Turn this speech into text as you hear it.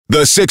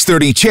The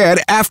 6:30 CHED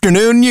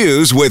Afternoon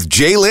News with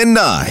Jaylen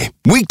Nye.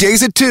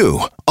 Weekdays at 2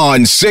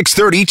 on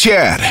 6:30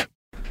 CHED.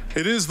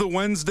 It is the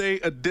Wednesday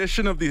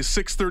edition of the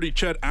 6:30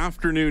 CHED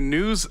Afternoon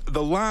News,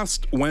 the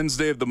last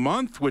Wednesday of the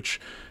month,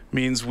 which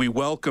means we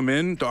welcome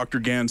in Dr.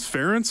 Gans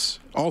Ference,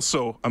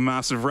 also a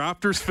massive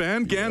Raptors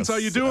fan. Gans, how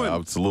you doing?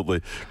 Absolutely.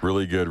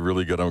 Really good,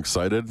 really good. I'm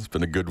excited. It's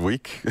been a good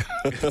week.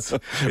 It's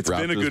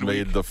been a good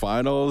made week. the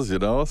finals, you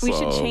know. We so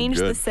should change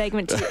good. the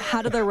segment to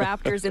how do the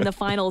Raptors in the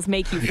finals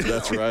make you feel?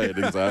 That's right,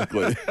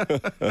 exactly.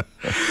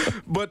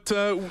 But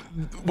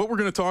what we're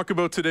going to talk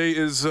about today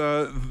is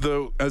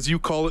as you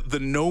call it, the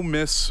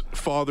no-miss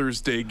Father's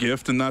Day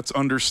gift, and that's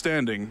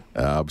understanding.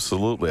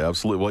 Absolutely.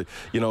 Well,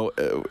 you know,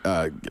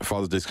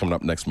 Father's Day's coming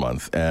up next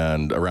month,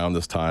 and around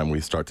this time we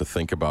start to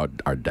think about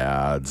our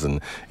dads, and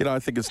you know, I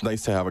think it's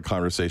nice to have a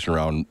conversation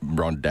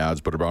around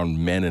dads, but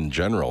around men in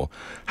general,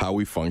 how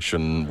we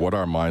function, what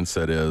our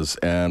mindset is,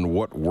 and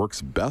what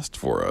works best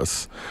for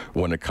us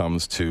when it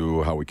comes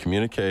to how we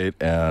communicate,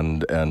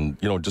 and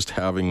you know, just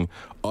having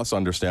us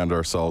understand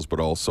ourselves, but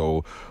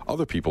also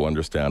other people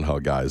understand how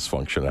guys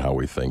function and how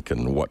we think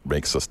and what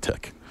makes us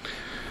tick.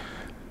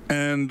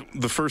 And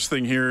the first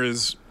thing here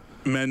is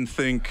men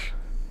think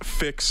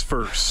fix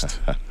first.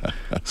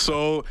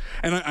 So,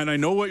 and I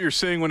know what you're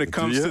saying when it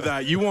comes to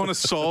that. You want to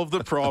solve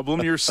the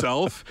problem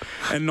yourself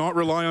and not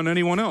rely on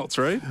anyone else,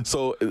 right?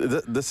 So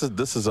this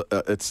is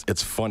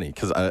it's funny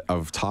because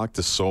I've talked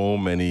to so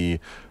many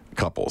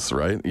couples,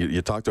 right?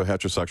 You talk to a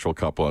heterosexual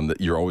couple and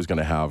you're always going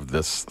to have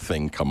this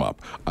thing come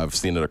up. I've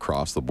seen it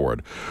across the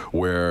board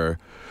where,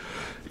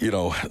 you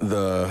know,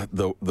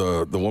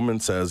 the woman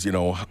says, you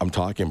know, I'm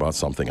talking about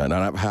something, and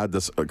I've had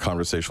this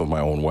conversation with my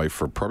own wife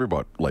for probably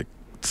about like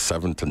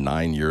 7 to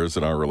 9 years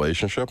in our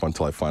relationship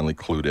until I finally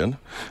clued in.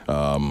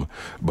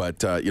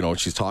 But you know,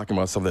 she's talking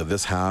about something,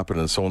 this happened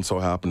and so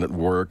happened at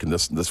work and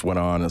this went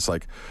on. It's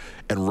like,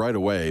 and right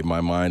away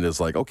my mind is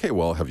like, okay,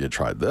 well, have you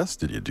tried this?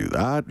 Did you do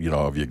that? You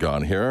know, have you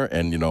gone here?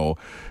 And you know,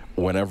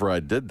 whenever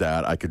I did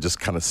that, I could just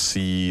kind of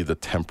see the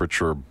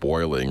temperature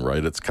boiling,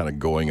 right? It's kind of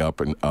going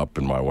up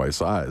in my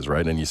wife's eyes,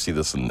 right? And you see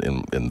this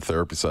in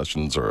therapy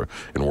sessions or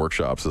in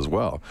workshops as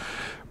well.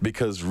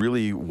 Because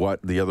really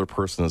what the other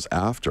person is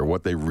after,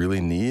 what they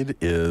really need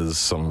is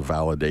some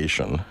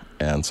validation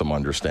and some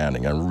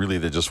understanding. And really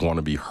they just want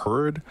to be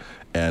heard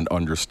and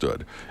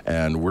understood.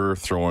 And we're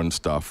throwing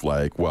stuff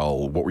like,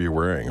 well, what were you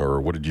wearing?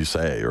 Or what did you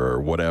say? Or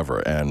whatever.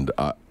 And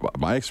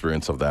my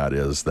experience of that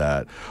is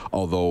that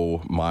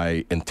although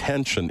my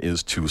intention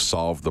is to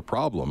solve the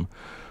problem,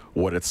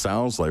 what it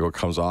sounds like, what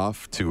comes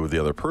off to the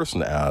other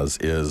person as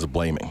is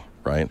blaming.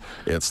 Right?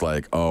 It's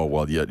like, oh,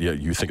 well, yeah,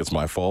 you think it's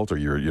my fault, or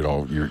you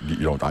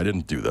don't. I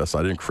didn't do this.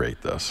 I didn't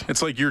create this.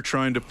 It's like you're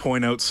trying to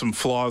point out some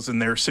flaws in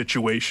their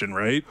situation,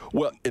 right?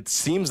 Well, it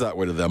seems that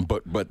way to them,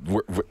 but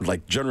we're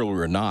like generally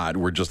we're not.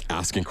 We're just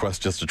asking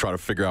questions to try to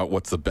figure out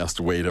what's the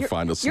best way to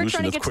find a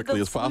solution as quickly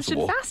as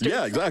possible. Faster.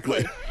 Yeah,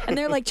 exactly. And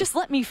they're like, just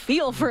let me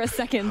feel for a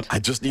second. I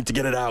just need to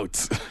get it out.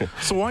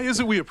 So why is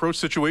it we approach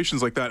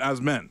situations like that as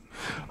men?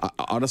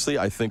 Honestly,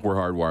 I think we're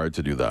hardwired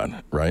to do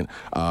that, right?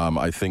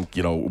 I think,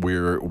 you know,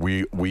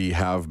 we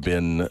have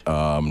been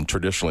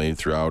traditionally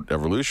throughout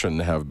evolution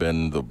have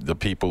been the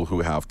people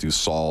who have to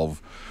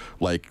solve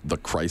like the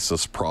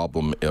crisis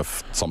problem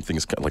if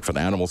something's like if an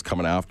animal's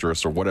coming after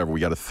us or whatever. We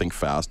got to think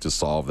fast to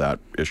solve that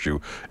issue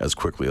as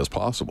quickly as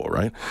possible,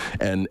 right?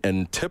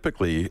 And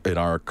typically in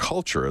our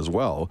culture as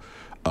well,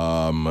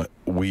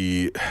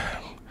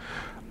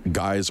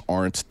 guys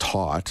aren't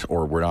taught,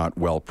 or we're not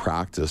well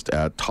practiced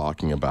at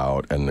talking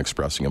about and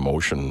expressing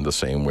emotion the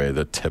same way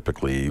that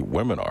typically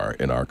women are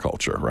in our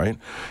culture, right?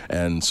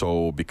 And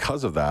so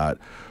because of that,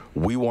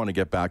 we want to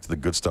get back to the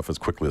good stuff as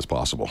quickly as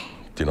possible.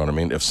 Do you know what I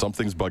mean? If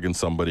something's bugging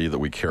somebody that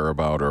we care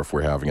about, or if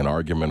we're having an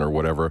argument or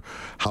whatever,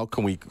 how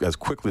can we, as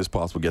quickly as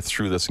possible, get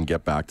through this and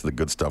get back to the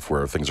good stuff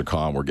where things are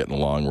calm, we're getting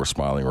along, we're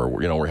smiling,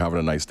 or, you know, we're having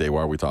a nice day.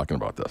 Why are we talking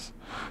about this?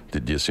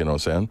 Do you see what I'm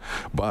saying?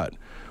 But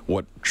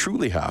what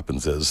truly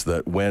happens is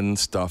that when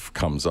stuff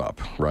comes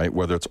up, right,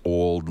 whether it's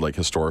old, like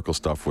historical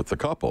stuff with the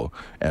couple,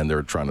 and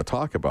they're trying to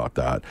talk about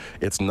that,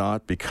 it's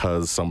not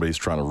because somebody's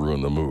trying to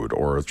ruin the mood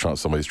or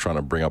somebody's trying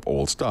to bring up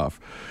old stuff.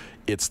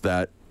 It's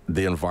that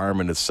the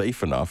environment is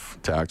safe enough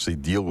to actually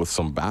deal with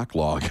some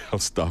backlog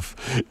of stuff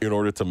in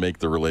order to make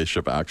the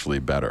relationship actually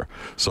better.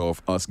 So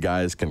if us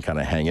guys can kind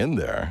of hang in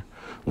there,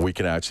 we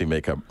can actually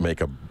make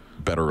a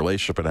better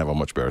relationship and have a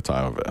much better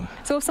time of it.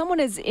 So if someone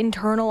is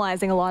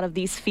internalizing a lot of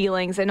these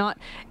feelings and not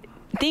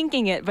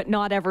thinking it but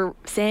not ever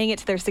saying it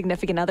to their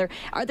significant other,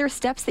 are there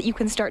steps that you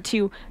can start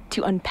to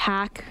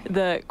unpack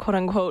the quote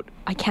unquote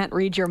I can't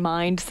read your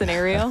mind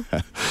scenario?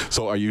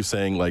 So are you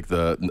saying like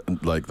the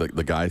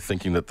guy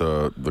thinking that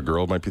the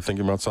girl might be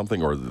thinking about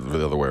something, or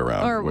the other way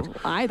around? Or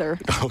either.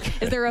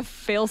 Okay. Is there a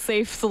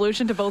fail-safe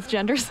solution to both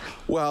genders?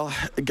 Well,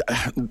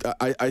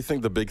 I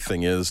think the big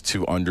thing is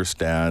to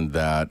understand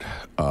that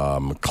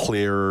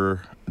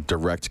clear,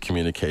 direct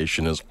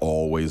communication is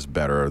always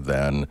better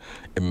than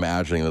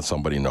imagining that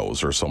somebody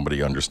knows or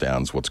somebody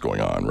understands what's going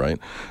on, right?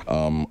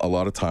 A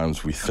lot of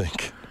times we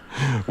think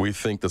We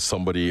think that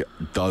somebody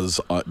does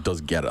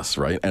get us,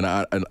 right?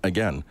 And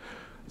again,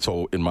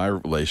 so in my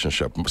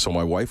relationship, so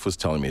my wife was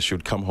telling me, she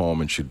would come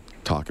home and she'd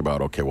talk about,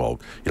 okay,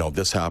 well,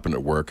 this happened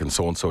at work and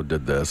so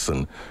did this,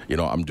 and,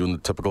 I'm doing the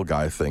typical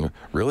guy thing.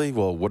 Really?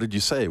 Well, what did you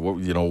say? What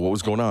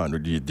was going on? Or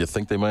do you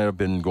think they might have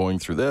been going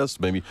through this?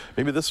 Maybe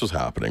this was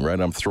happening, right?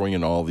 I'm throwing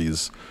in all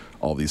these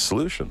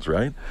solutions,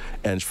 right?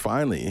 And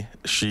finally,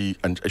 she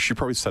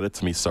probably said it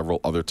to me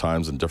several other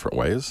times in different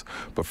ways,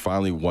 but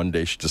finally one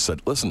day she just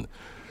said, listen,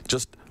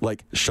 just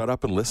shut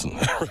up and listen.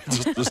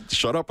 just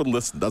shut up and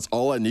listen. That's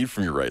all I need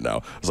from you right now.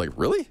 I was like,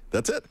 really?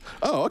 That's it?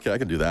 Oh, okay, I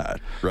can do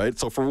that, right?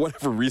 So for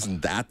whatever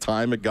reason, that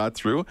time it got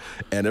through,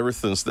 and ever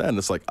since then,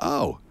 it's like,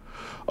 oh,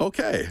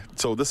 okay.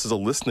 So this is a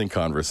listening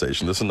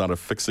conversation. This is not a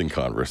fixing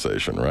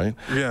conversation, right?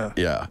 Yeah.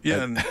 Yeah.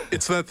 Yeah, and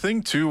it's that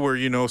thing, too, where,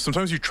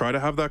 sometimes you try to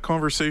have that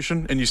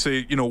conversation, and you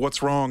say,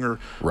 what's wrong or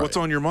what's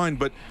on your mind,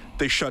 but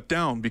they shut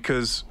down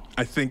because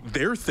I think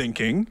they're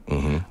thinking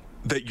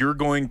that you're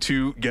going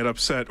to get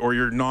upset, or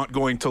you're not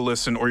going to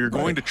listen, or you're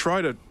going to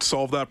try to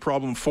solve that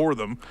problem for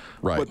them.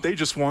 Right. But they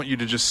just want you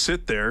to just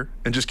sit there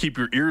and just keep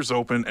your ears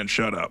open and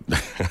shut up.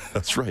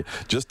 That's right.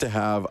 Just to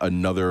have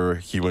another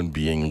human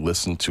being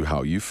listen to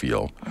how you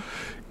feel.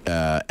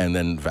 And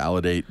then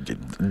validate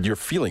your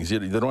feelings. They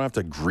don't have to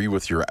agree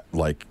with your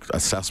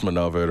assessment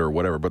of it or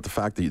whatever, but the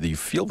fact that you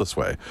feel this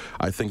way,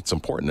 I think it's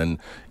important. And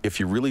if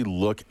you really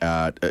look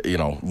at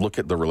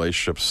the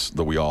relationships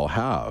that we all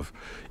have,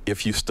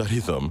 if you study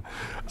them,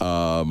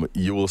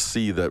 you will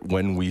see that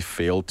when we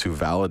fail to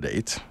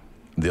validate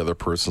the other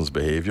person's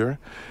behavior,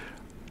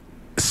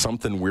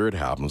 something weird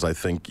happens. I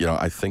think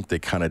they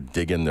kind of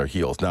dig in their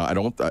heels. Now,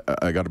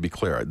 I got to be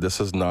clear.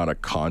 This is not a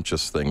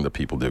conscious thing that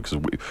people do, because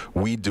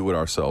we do it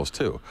ourselves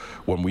too.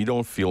 When we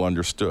don't feel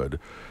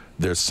understood,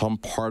 there's some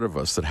part of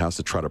us that has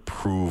to try to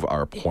prove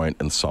our point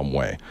in some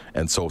way.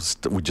 And so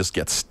we just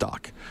get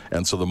stuck.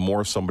 And so the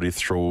more somebody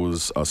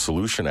throws a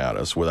solution at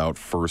us without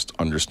first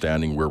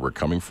understanding where we're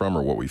coming from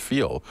or what we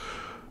feel,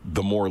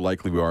 the more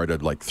likely we are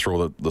to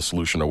throw the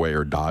solution away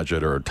or dodge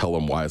it or tell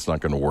them why it's not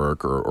going to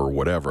work or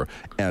whatever.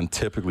 And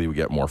typically we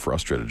get more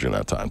frustrated during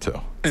that time too.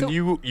 And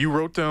you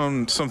wrote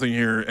down something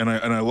here, and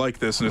I like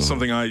this, and it's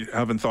something I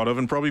haven't thought of,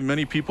 and probably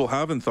many people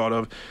haven't thought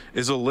of,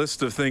 is a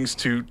list of things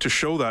to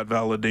show that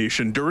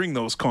validation during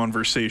those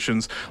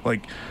conversations.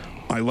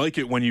 I like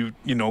it when you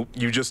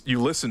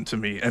listen to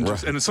me, and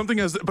and it's something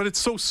but it's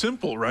so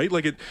simple, right?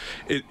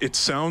 It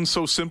sounds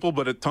so simple,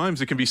 but at times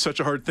it can be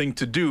such a hard thing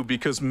to do,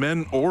 because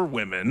men or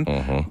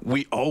women,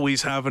 we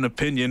always have an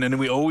opinion, and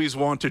we always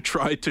want to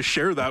try to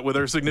share that with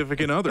our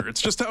significant other.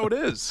 It's just how it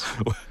is.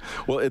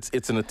 Well,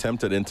 it's an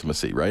attempt at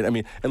intimacy, right? I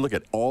mean, and look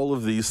at all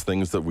of these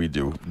things that we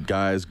do,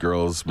 guys,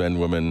 girls, men,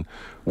 women.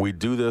 We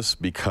do this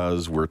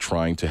because we're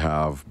trying to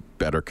have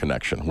better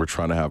connection. We're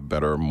trying to have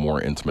better,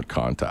 more intimate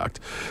contact.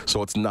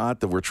 So it's not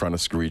that we're trying to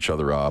screw each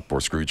other up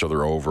or screw each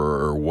other over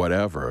or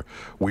whatever.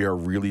 We are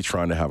really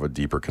trying to have a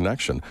deeper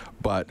connection.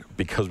 But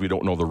because we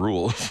don't know the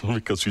rules,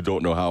 because we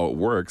don't know how it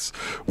works,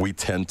 we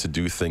tend to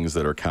do things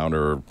that are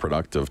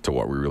counterproductive to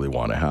what we really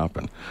want to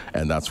happen.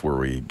 And that's where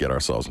we get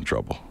ourselves in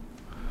trouble.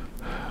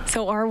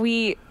 So are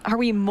we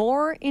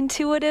more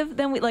intuitive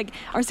than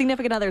our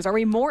significant others? Are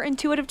we more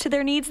intuitive to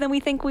their needs than we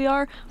think we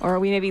are, or are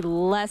we maybe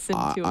less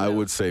intuitive? I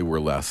would say we're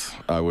less.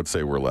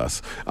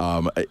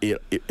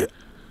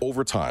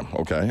 Over time,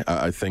 okay?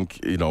 I think,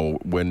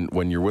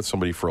 when you're with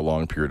somebody for a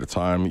long period of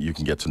time, you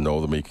can get to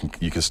know them.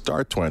 You can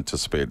start to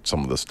anticipate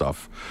some of the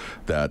stuff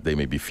that they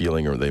may be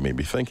feeling or they may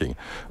be thinking.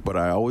 But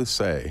I always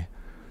say,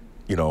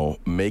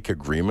 make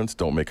agreements,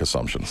 don't make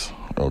assumptions,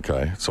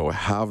 okay? So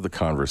have the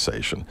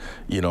conversation.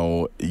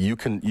 You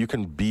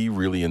can be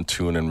really in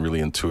tune and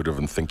really intuitive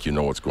and think you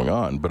know what's going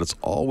on, but it's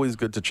always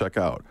good to check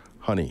out,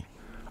 honey,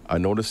 I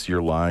notice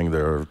you're lying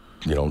there,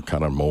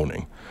 kind of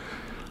moaning.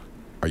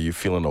 Are you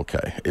feeling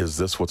okay? Is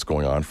this what's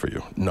going on for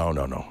you? No.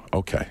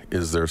 Okay.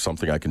 Is there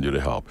something I can do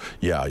to help?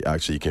 Yeah,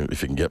 actually,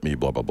 if you can get me,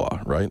 blah, blah, blah,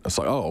 right? It's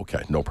like, oh,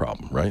 okay, no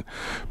problem, right?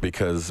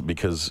 Because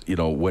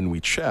when we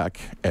check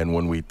and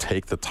when we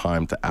take the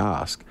time to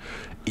ask,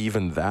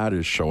 even that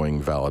is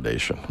showing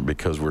validation,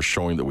 because we're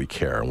showing that we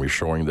care and we're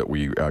showing that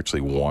we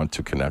actually want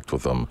to connect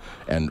with them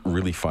and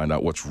really find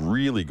out what's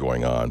really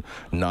going on,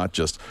 not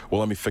just, well,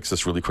 let me fix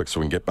this really quick so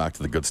we can get back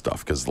to the good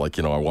stuff because, I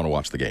want to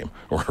watch the game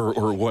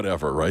or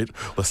whatever, right?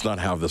 Let's not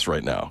have this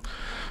right now.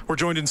 We're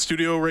joined in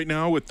studio right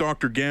now with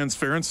Dr. Gans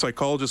Ference,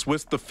 psychologist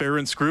with the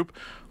Ference Group.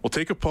 We'll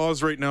take a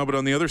pause right now, but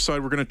on the other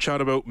side, we're going to chat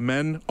about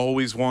men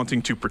always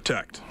wanting to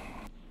protect.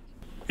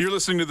 You're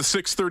listening to the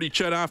 6:30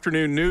 Chet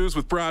Afternoon News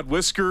with Brad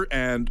Whisker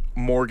and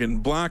Morgan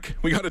Black.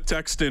 We got a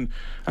text in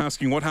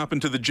asking what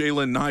happened to the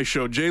Jaylen Nye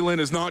show. Jaylen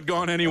has not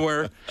gone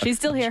anywhere. She's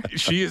still here.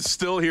 She is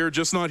still here,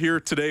 just not here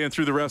today and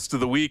through the rest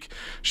of the week.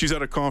 She's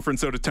at a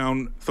conference out of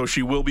town, so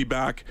she will be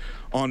back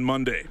on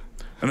Monday.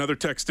 Another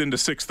text into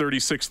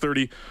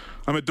 6:30.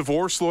 I'm a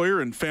divorce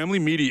lawyer and family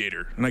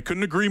mediator, and I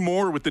couldn't agree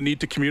more with the need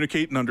to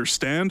communicate and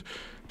understand.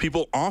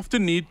 People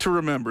often need to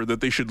remember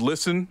that they should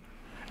listen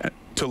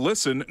To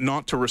listen,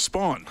 not to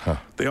respond.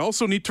 They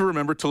also need to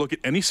remember to look at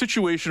any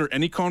situation or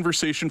any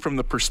conversation from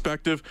the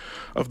perspective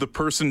of the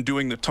person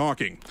doing the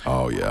talking.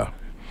 Oh, yeah.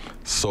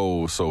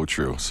 So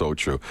true. So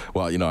true.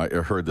 Well, I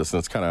heard this, and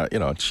it's kind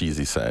of, a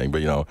cheesy saying,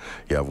 but, you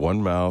have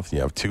one mouth, you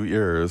have two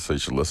ears, so you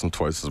should listen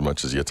twice as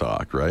much as you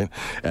talk, right?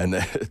 And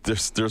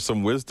there's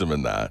some wisdom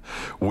in that.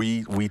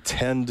 We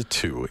tend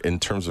to, in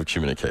terms of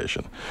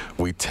communication,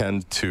 we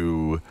tend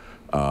to,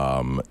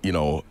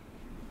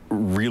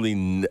 really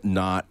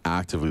not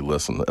actively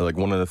listen. Like,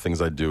 one of the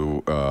things I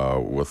do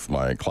with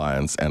my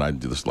clients, and I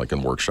do this like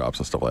in workshops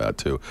and stuff like that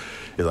too,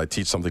 is I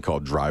teach something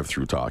called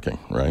drive-through talking,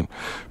 right?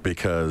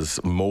 Because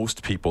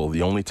most people,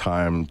 the only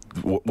time,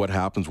 what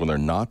happens when they're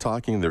not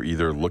talking, they're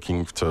either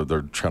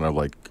they're trying to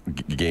like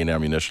gain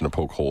ammunition to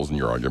poke holes in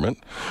your argument.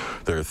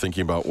 They're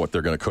thinking about what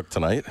they're going to cook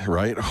tonight,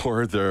 right?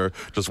 Or they're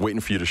just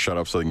waiting for you to shut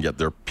up so they can get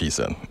their piece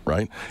in,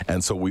 right?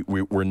 And so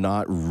we're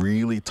not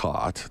really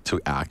taught to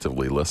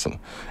actively listen.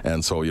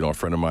 And so, a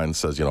friend of mine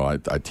says,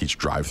 I teach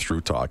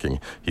drive-through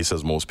talking. He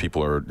says most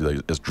people are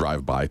just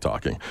drive-by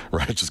talking,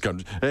 right? Just kind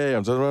of, hey,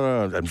 I'm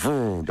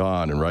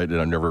gone, and right,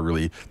 and I never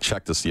really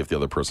checked to see if the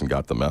other person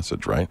got the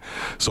message, right?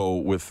 So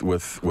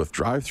with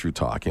drive-through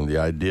talking, the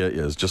idea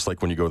is just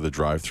like when you go to the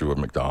drive-through at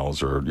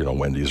McDonald's or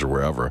Wendy's or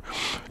wherever,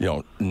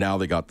 now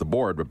they got the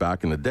board, but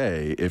back in the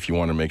day, if you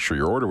want to make sure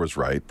your order was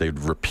right, they'd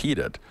repeat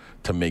it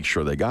to make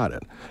sure they got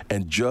it.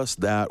 And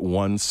just that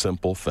one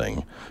simple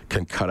thing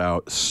can cut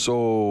out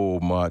so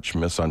much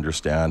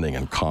misunderstanding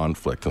and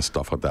conflict and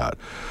stuff like that.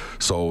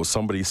 So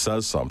somebody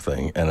says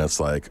something and it's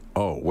like,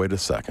 oh, wait a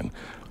second.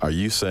 Are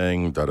you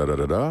saying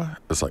da-da-da-da-da?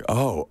 It's like,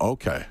 oh,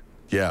 okay.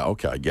 Yeah,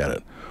 okay, I get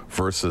it.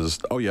 Versus,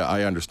 oh yeah,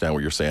 I understand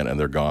what you're saying, and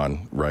they're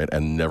gone, right?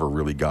 And never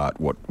really got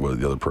what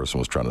the other person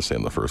was trying to say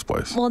in the first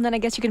place. Well, and then I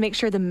guess you can make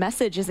sure the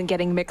message isn't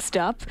getting mixed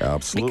up.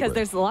 Absolutely. Because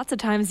there's lots of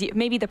times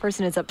maybe the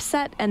person is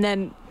upset and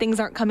then things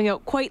aren't coming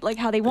out quite like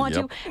how they want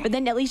to, but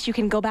then at least you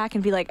can go back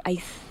and be like, I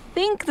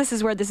think this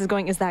is where this is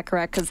going. Is that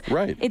correct? Because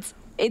right.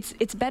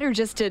 It's better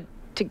just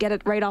to get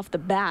it right off the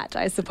bat,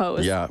 I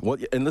suppose. Yeah, well,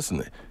 and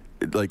listen,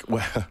 like,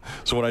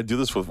 so when I do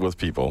this with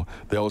people,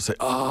 they always say,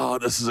 oh,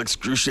 this is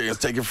excruciating, it's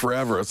taking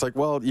forever. It's like,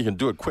 well, you can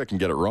do it quick and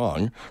get it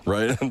wrong,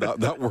 right? And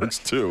that works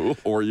too.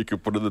 Or you can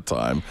put in the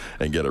time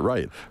and get it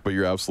right. But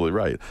you're absolutely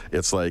right.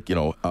 It's like,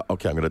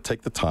 okay, I'm going to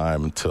take the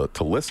time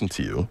to listen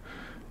to you,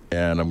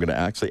 and I'm going to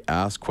actually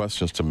ask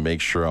questions to make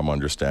sure I'm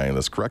understanding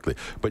this correctly.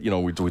 But,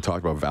 we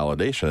talked about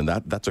validation, and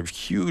that's a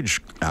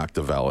huge act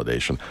of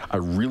validation. I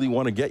really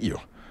want to get you.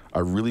 I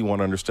really want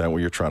to understand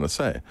what you're trying to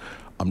say.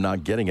 I'm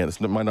not getting it.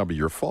 It might not be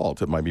your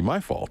fault. It might be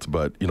my fault.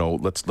 But,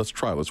 let's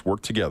try. Let's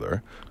work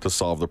together to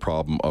solve the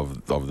problem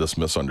of this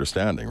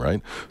misunderstanding,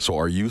 right? So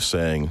are you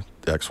saying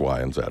X, Y,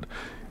 and Z?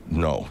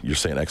 No, you're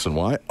saying X and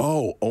Y?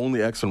 Oh,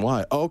 only X and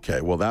Y.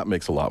 Okay, well, that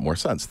makes a lot more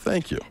sense.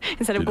 Thank you.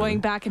 Instead of going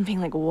back and being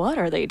like, what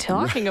are they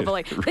talking about?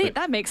 Like, hey,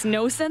 that makes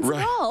no sense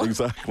at all.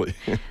 Exactly.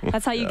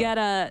 That's how you get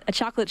a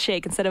chocolate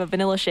shake instead of a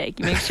vanilla shake.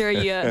 You make sure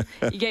you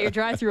get your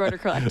drive-through order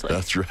correctly.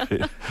 That's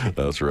right.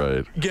 That's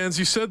right. Gans,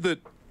 you said that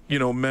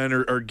men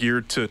are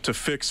geared to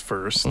fix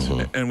first,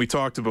 and we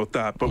talked about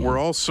that, but we're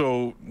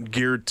also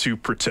geared to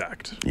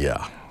protect.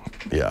 Yeah.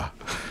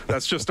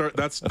 That's just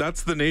that's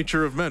the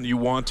nature of men. You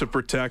want to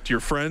protect your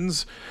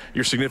friends,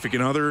 your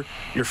significant other,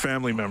 your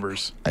family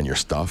members, and your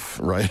stuff,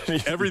 right?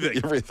 Everything.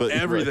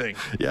 Right.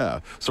 Yeah.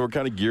 So we're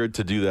kind of geared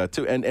to do that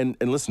too. And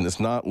listen, it's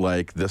not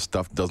like this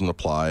stuff doesn't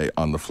apply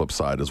on the flip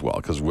side as well,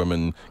 because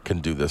women can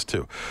do this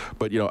too.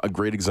 But a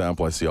great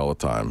example I see all the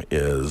time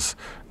is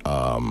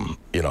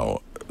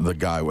the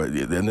guy,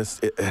 and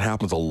it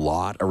happens a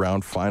lot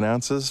around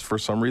finances. For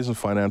some reason,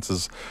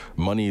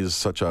 money is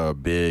such a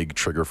big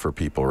trigger for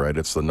people, right?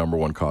 It's the number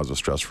one cause of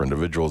stress for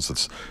individuals.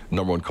 It's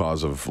number one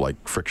cause of like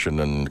friction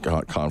and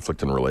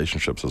conflict in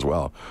relationships as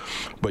well.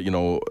 But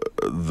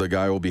the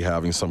guy will be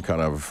having some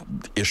kind of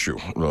issue,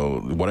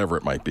 whatever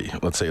it might be.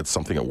 Let's say it's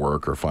something at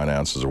work or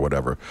finances or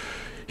whatever.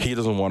 He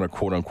doesn't want to,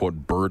 quote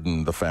unquote,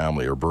 burden the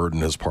family or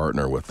burden his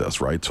partner with this,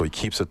 right? So he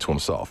keeps it to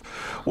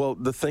himself. Well,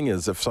 the thing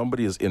is, if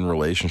somebody is in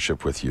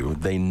relationship with you,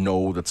 they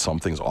know that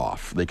something's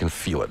off. They can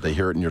feel it. They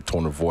hear it in your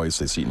tone of voice.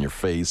 They see it in your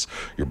face.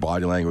 Your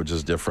body language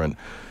is different.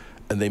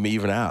 And they may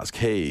even ask,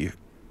 hey,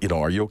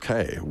 are you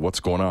okay? What's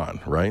going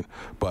on, right?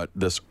 But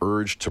this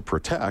urge to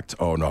protect,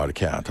 oh, no, I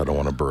can't. I don't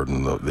want to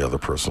burden the other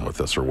person with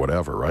this or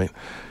whatever, right?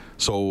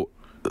 So,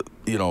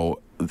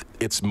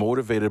 it's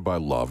motivated by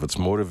love. It's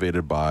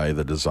motivated by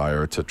the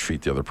desire to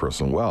treat the other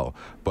person well.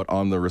 But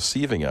on the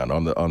receiving end,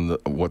 on the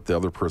what the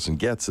other person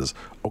gets is,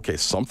 okay,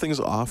 something's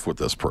off with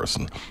this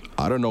person.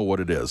 I don't know what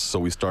it is. So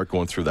we start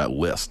going through that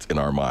list in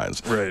our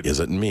minds. Right.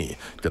 Is it me?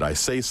 Did I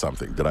say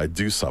something? Did I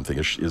do something?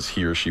 Is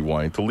he or she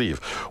wanting to leave?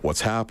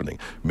 What's happening?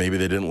 Maybe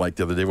they didn't like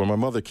the other day when my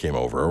mother came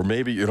over, or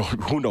maybe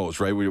who knows,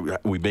 right?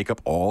 We make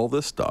up all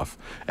this stuff,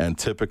 and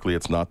typically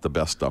it's not the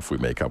best stuff we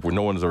make up.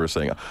 No one's ever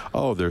saying,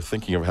 oh, they're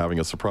thinking of having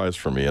a surprise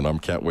for for me, and I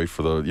can't wait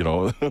for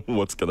the,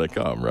 what's going to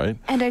come, right?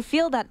 And I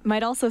feel that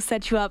might also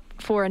set you up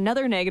for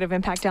another negative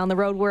impact down the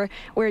road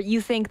where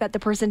you think that the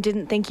person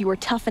didn't think you were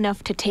tough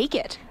enough to take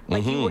it.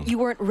 Like you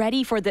weren't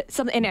ready for the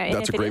something. And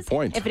that's a great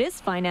point. If it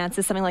is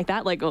finances, something like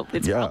that, like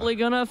it's probably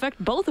going to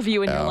affect both of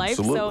you in your life.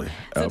 So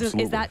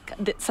is that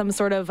some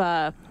sort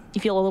of you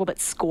feel a little bit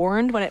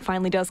scorned when it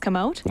finally does come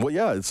out? Well,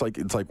 yeah, it's like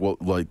well,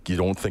 like, you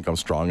don't think I'm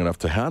strong enough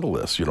to handle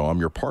this. I'm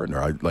your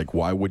partner.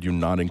 Why would you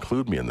not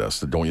include me in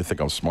this? Don't you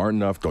think I'm smart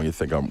enough? Don't you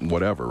think I'm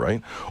whatever,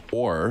 right?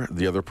 Or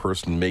the other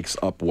person makes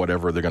up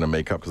whatever they're going to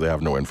make up because they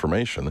have no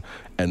information,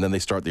 and then they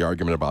start the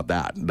argument about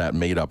that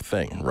made up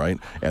thing, right?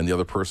 And the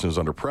other person who's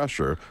under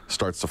pressure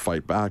starts to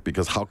fight back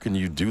because how can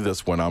you do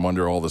this when I'm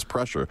under all this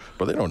pressure?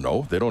 But they don't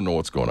know. They don't know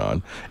what's going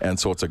on. And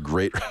so it's a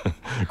great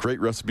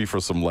recipe for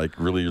some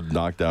really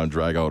knockdown,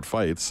 drag out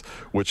fights,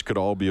 which could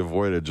all be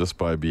avoided just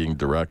by being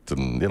direct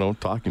and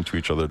talking to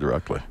each other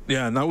directly.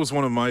 Yeah, and that was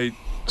one of my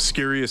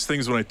scariest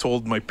things when I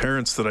told my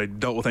parents that I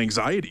dealt with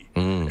anxiety.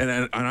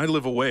 And I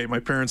live away. My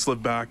parents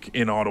live back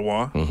in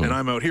Ottawa, and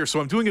I'm out here, so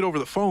I'm doing it over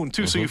the phone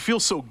too. So you feel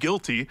so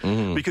guilty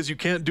because you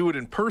can't do it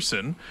in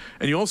person,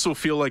 and you also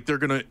feel like they're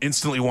going to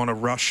instantly want to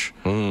rush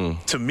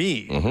to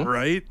me,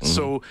 right?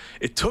 So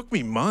it took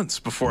me months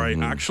before I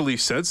actually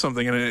said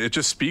something, and it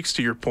just speaks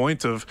to your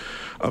point of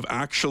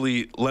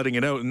actually letting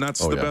it out, and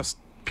that's the best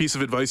piece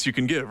of advice you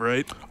can give,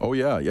 right? Oh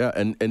yeah.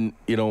 And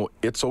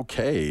it's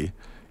okay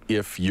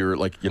if you're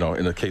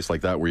in a case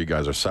like that where you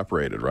guys are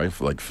separated, right?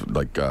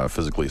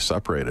 Physically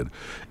separated.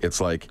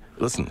 It's like,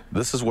 listen,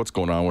 this is what's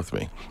going on with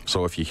me.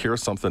 So if you hear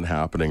something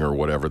happening or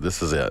whatever,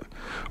 this is it.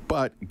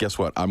 But guess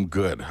what? I'm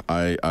good.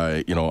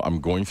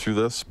 I'm going through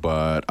this,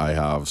 but I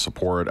have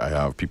support. I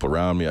have people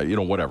around me.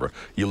 Whatever.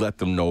 You let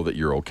them know that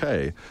you're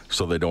okay,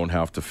 so they don't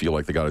have to feel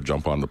like they got to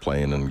jump on the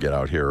plane and get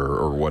out here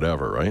or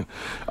whatever, right?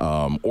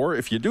 Or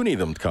if you do need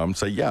them to come,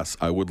 say, yes,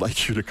 I would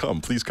like you to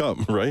come. Please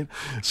come, right?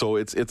 So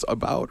it's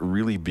about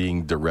really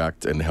being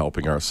direct and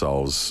helping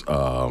ourselves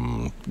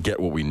get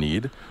what we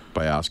need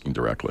by asking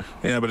directly.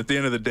 Yeah, but at the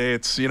end of the day,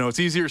 it's it's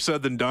easier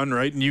said than done,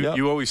 right? And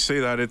you always say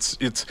that it's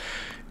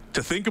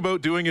to think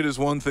about doing it is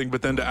one thing,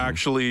 but then to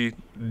actually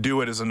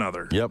do it is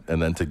another. Yep,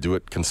 and then to do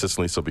it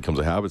consistently so it becomes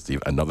a habit,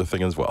 Steve, another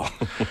thing as well.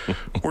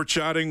 We're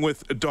chatting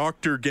with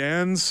Dr.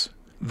 Gans,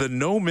 the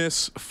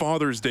no-miss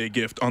Father's Day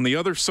gift. On the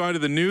other side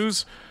of the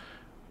news,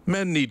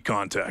 men need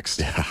context.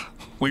 Yeah.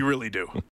 We really do.